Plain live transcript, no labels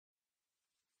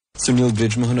Sunil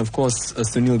Brijmohan. Of course,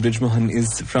 Sunil Brijmohan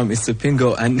is from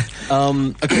Isipingo, and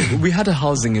okay, we had a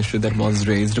housing issue that was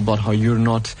raised about how you're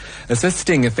not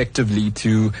assisting effectively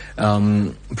to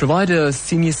provide a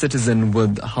senior citizen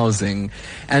with housing.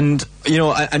 And you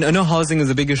know, I know housing is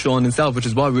a big issue on itself, which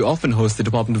is why we often host the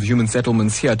Department of Human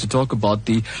Settlements here to talk about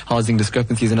the housing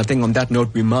discrepancies. And I think on that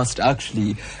note, we must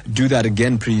actually do that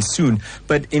again pretty soon.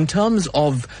 But in terms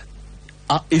of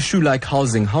issue like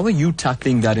housing, how are you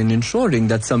tackling that and ensuring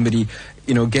that somebody,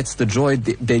 you know, gets the joy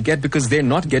they get, because they're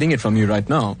not getting it from you right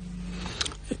now?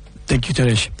 Thank you,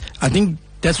 Taresh. I think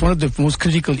that's one of the most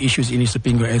critical issues in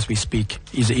Isipingo as we speak,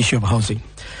 is the issue of housing.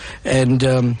 And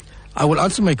I will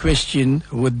answer my question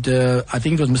with, I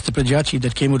think it was Mr. Prajachi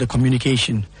that came with a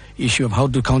communication issue of how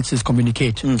do councils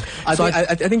communicate. I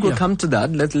think we'll come to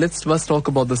that. Let's first talk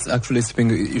about this actual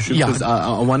Isipingo issue, because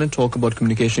I want to talk about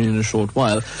communication in a short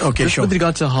while. Okay, just sure. With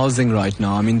regard to housing right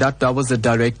now, I mean, that was a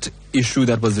direct issue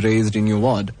that was raised in your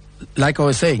ward. Like I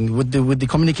was saying, with the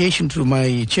communication through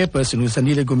my chairperson, who's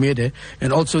Anila Gumede,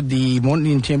 and also the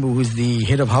Morning Tembu, who is the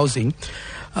head of housing,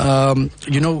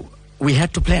 you know, we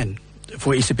had to plan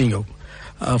for Isipingo.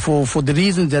 For the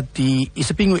reason that the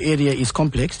Isipingo area is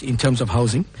complex in terms of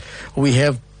housing. We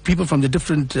have people from the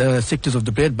different sectors of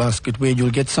the breadbasket, where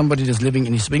you'll get somebody that's living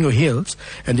in Isipingo Hills,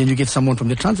 and then you get someone from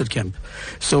the transit camp.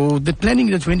 So the planning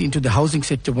that went into the housing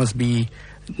sector must be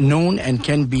known and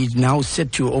can be now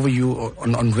said to over you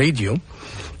on radio.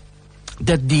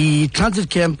 That the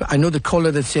transit camp, I know the caller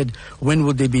that said, when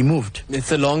would they be moved?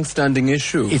 It's a long-standing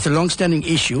issue. It's a long-standing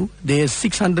issue. There's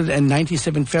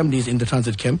 697 families in the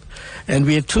transit camp, and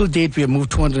till date we have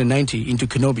moved 290 into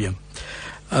Kenobia.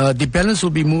 The balance will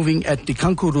be moving at the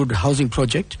Kanku Road housing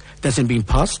project that's been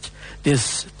passed.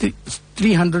 There's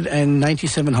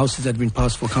 397 houses that have been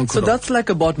passed for Kanku Road. So that's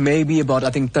like maybe about I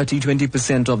think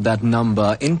 30-20% of that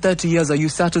number. In 30 years, are you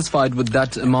satisfied with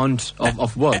that amount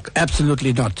of work?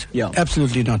 Absolutely not. Yeah.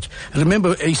 Absolutely not.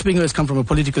 Remember, Isipingo has come from a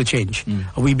political change.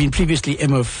 We've been previously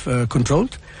MF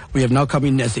controlled. We have now come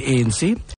in as the ANC.